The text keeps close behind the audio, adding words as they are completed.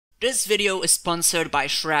This video is sponsored by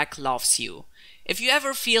Shrek Loves You. If you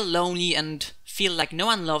ever feel lonely and feel like no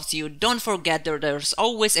one loves you, don't forget that there's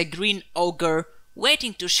always a green ogre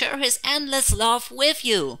waiting to share his endless love with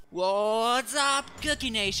you. What's up,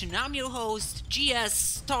 Cookie Nation? I'm your host,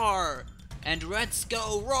 Keemstar. And let's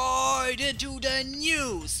go right into the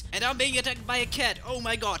news. And I'm being attacked by a cat. Oh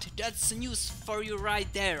my god, that's news for you right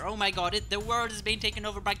there. Oh my god, the world is being taken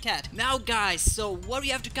over by cat. Now guys, so what we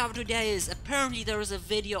have to cover today is apparently there is a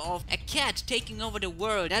video of a cat taking over the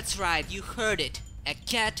world. That's right, you heard it. A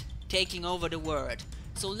cat taking over the world.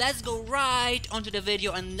 So let's go right onto the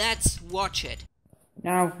video and let's watch it.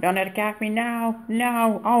 No, don't attack me now.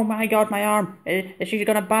 No. Oh my god, my arm. Is she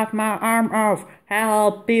gonna bite my arm off?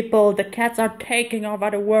 Help, people. The cats are taking over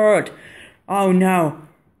the world. Oh no.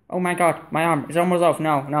 Oh my god, my arm is almost off.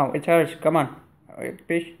 No, it hurts. Come on.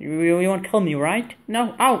 You won't kill me, right?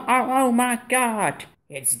 No. Oh my god.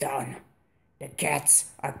 It's done. The cats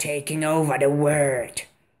are taking over the world.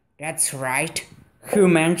 That's right.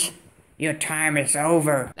 Humans, your time is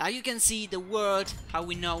over. Now you can see the world, how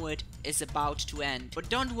we know it, is about to end. But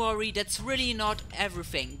don't worry, that's really not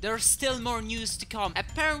everything. There's still more news to come.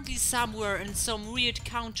 Apparently somewhere in some weird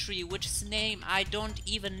country, which name I don't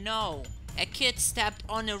even know, a kid stepped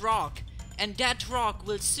on a rock. And that rock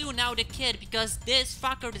will soon out the kid because this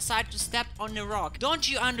fucker decided to step on a rock. Don't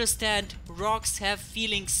you understand? Rocks have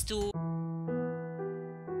feelings too.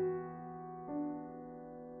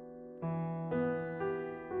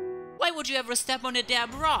 Why would you ever step on a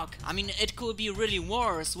damn rock? I mean, it could be really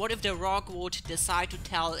worse. What if the rock would decide to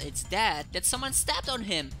tell its dad that someone stepped on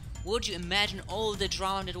him? Would you imagine all the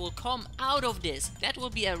drama that will come out of this? That will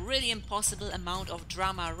be a really impossible amount of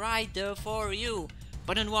drama right there for you.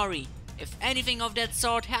 But don't worry, if anything of that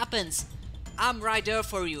sort happens, I'm right there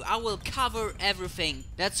for you. I will cover everything.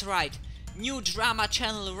 That's right. New drama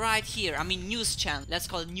channel right here. I mean news channel. Let's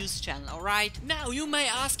call it news channel, alright? Now you may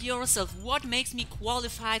ask yourself, what makes me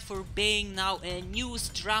qualified for being now a news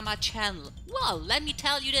drama channel? Well, let me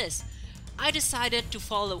tell you this. I decided to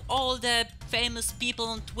follow all the famous people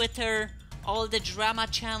on Twitter, all the drama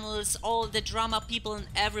channels, all the drama people and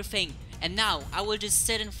everything. And now I will just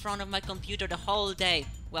sit in front of my computer the whole day.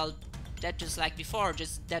 Well, that just like before,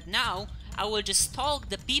 just that now I will just stalk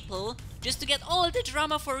the people just to get all the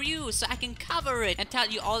drama for you so I can cover it and tell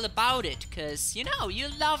you all about it. Cause you know, you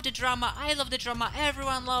love the drama, I love the drama,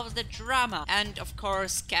 everyone loves the drama. And of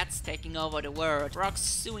course, cats taking over the world, rocks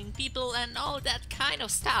suing people and all that kind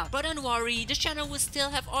of stuff. But don't worry, the channel will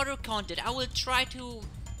still have other content. I will try to,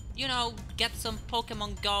 you know, get some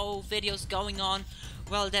Pokemon Go videos going on.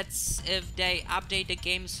 Well, that's if they update the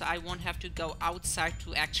game so I won't have to go outside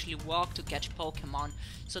to actually walk to catch Pokemon.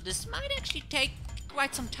 So this might actually take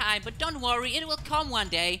quite some time, but don't worry, it will come one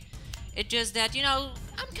day. It's just that, you know,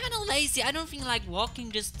 I'm kind of lazy. I don't feel like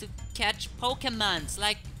walking just to catch Pokemons.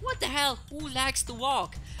 Like, what the hell? Who likes to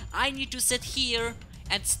walk? I need to sit here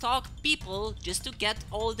and stalk people just to get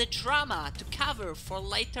all the drama to cover for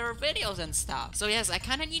later videos and stuff. So yes, I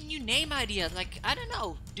kind of need new name ideas. Like, I don't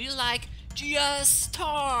know, do you like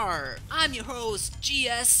Keemstar? I'm your host,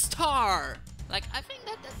 Keemstar. Like, I think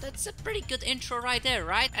that's a pretty good intro right there,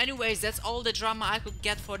 right? Anyways, that's all the drama I could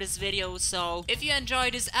get for this video. So if you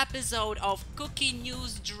enjoyed this episode of Cookie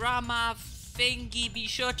News Drama Thingy, be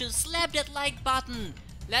sure to slap that like button.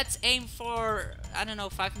 Let's aim for, I don't know,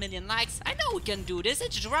 5 million likes. I know we can do this.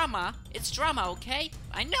 It's drama. It's drama, okay?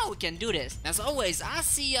 I know we can do this. As always, I'll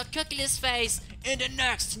see your cookieless face in the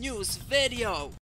next news video.